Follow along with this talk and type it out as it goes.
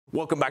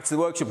Welcome back to the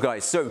workshop,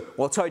 guys. So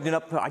while tidying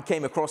up, I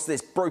came across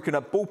this broken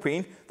up ball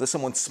peen that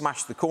someone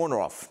smashed the corner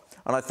off.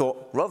 And I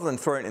thought, rather than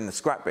throwing it in the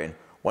scrap bin,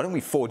 why don't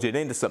we forge it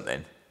into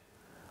something?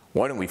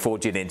 Why don't we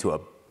forge it into a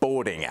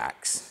boarding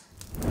axe?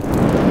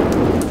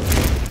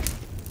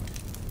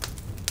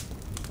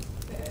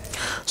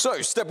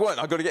 So step one,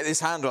 I've got to get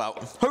this handle out.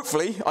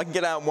 Hopefully I can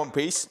get it out in one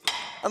piece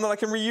and then I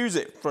can reuse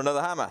it for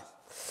another hammer.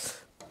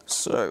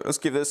 So let's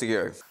give this a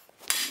go.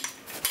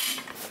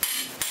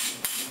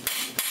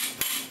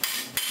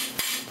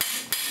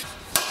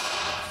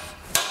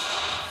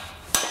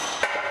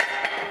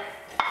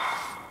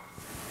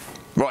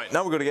 Right,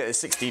 now we're going to get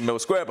this 16mm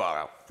square bar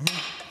out.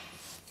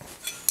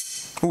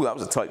 Ooh, that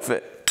was a tight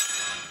fit.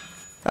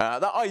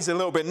 That eye's a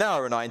little bit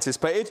narrower than I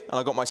anticipated, and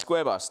I got my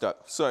square bar stuck.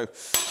 So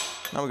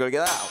now we're going to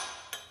get that out.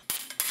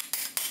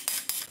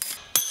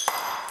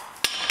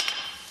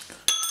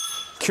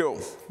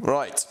 Cool,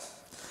 right.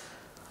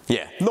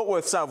 Yeah, not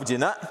worth salvaging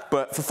that,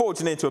 but for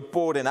forging into a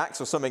boarding axe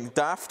or something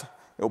daft,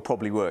 it'll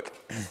probably work.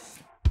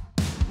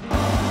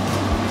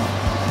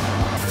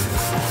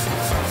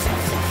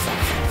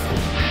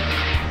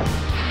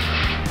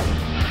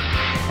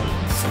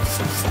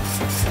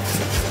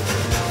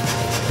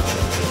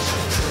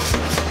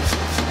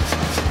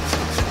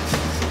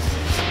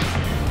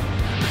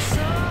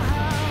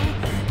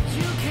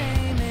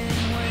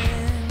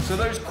 So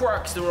those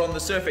cracks that were on the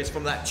surface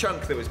from that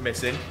chunk that was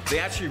missing, they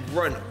actually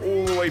run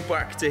all the way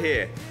back to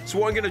here. So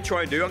what I'm going to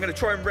try and do, I'm going to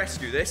try and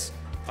rescue this.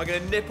 I'm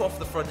going to nip off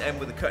the front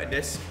end with a cutting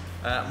disc,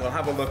 and we'll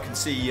have a look and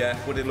see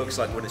what it looks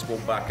like when it's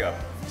worn back up.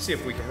 See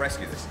if we can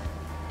rescue this.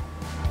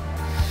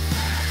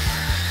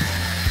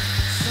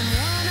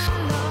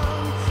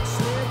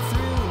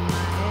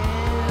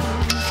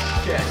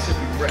 Yeah, see if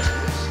we can rescue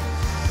this.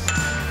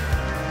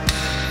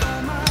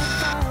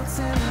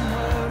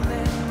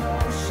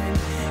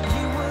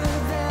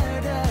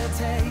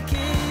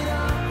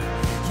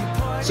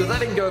 So that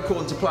didn't go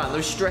according to plan.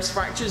 Those stress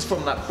fractures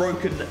from that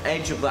broken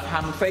edge of that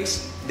hammer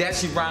face, they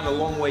actually ran a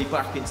long way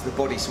back into the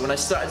body. So when I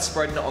started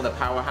spreading it on the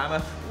power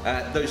hammer,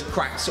 those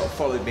cracks sort of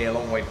followed me a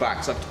long way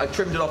back. So I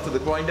trimmed it off with the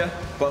grinder,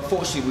 but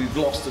unfortunately we've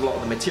lost a lot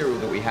of the material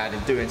that we had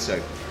in doing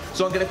so.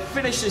 So I'm going to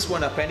finish this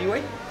one up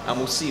anyway, and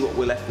we'll see what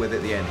we're left with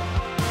at the end.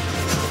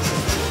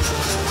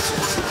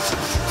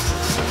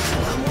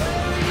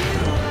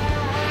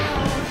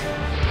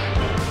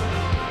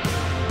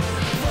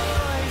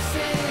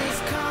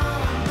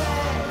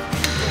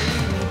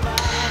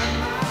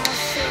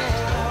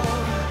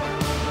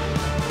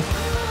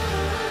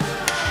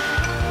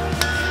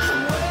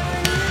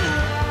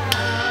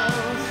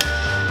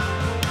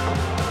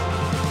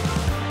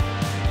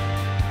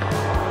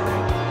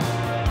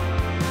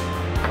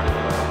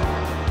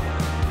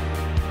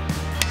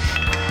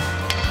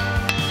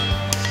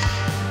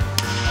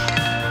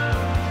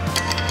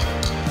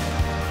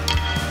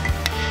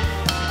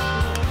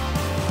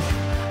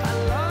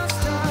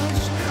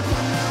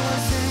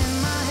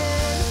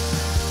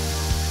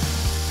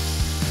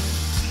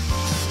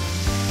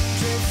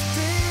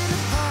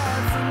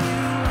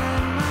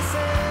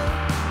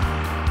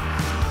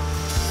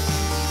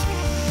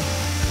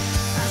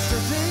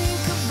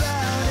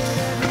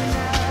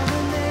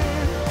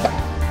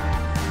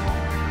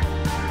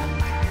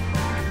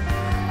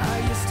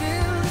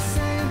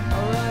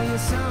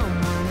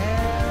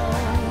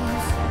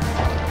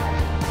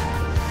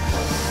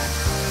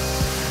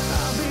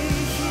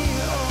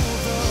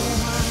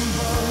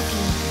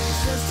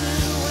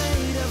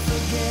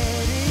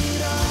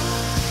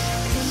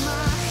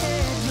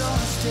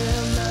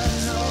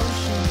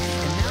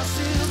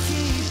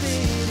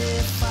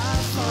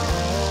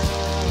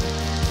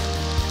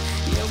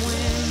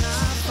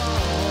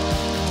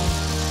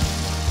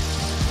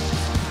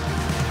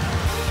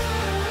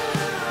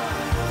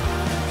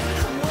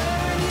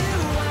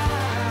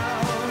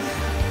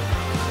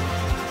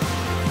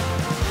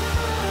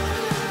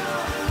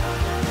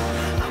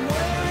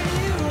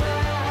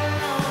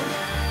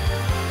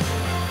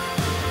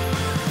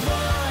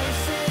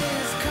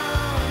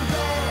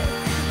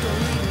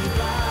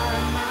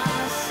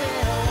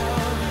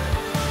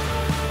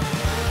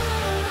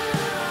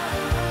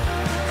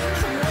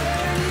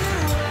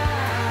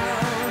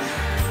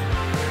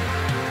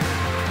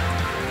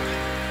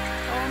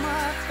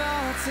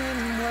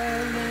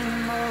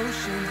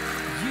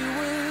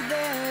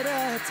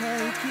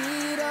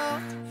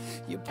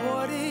 You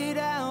poured it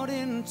out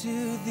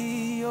into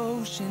the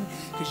ocean,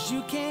 'cause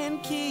you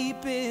can't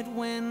keep it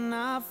when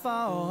I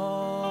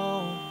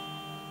fall.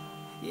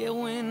 Yeah,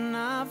 when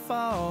I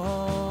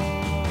fall.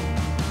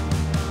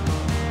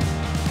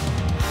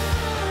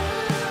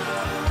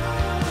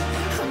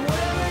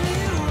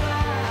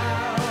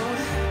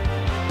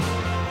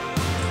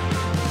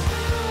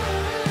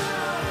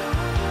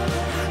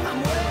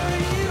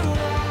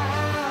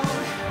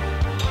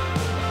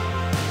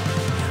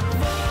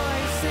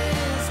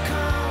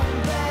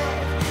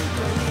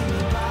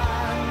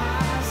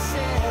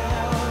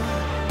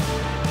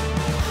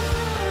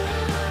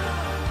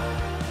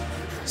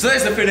 So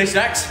there's the finished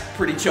axe,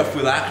 pretty chuffed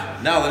with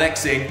that. Now the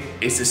next thing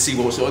is to see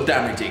what sort of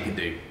damage it can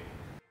do.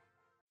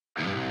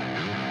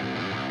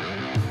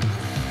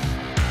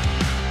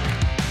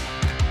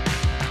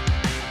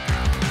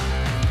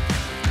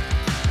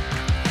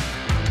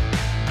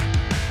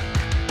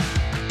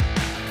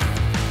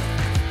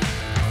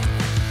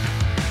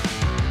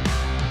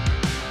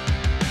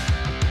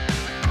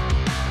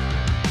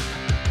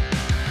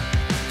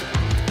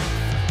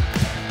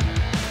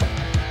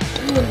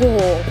 Oh.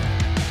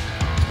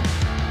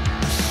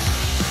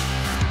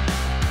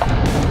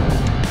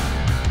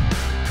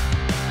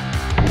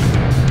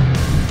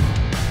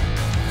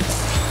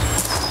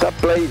 That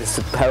blade is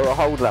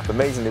holding up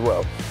amazingly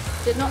well.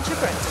 Did not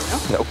chip or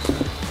anything, no? Nope.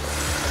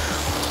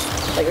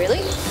 Like,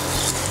 really?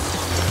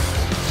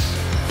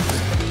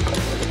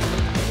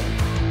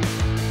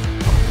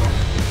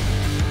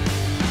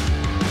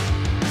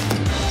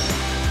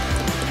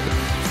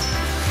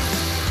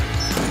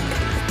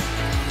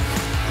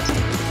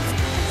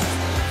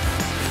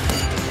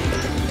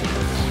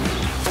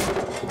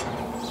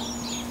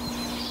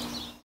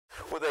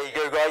 Well, there you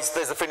go, guys.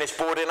 There's the finished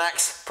boarding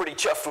axe. Pretty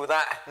chuffed with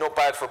that. Not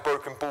bad for a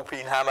broken ball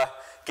peen hammer.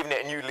 Giving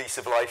it a new lease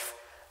of life.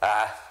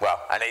 Well,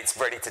 and it's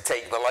ready to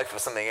take the life of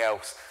something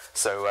else.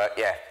 So,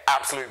 yeah,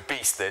 absolute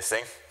beast, this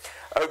thing.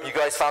 I hope you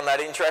guys found that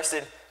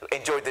interesting.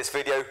 Enjoyed this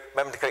video.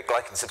 Remember to click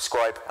like and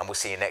subscribe, and we'll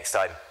see you next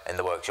time in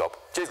the workshop.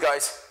 Cheers,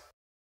 guys.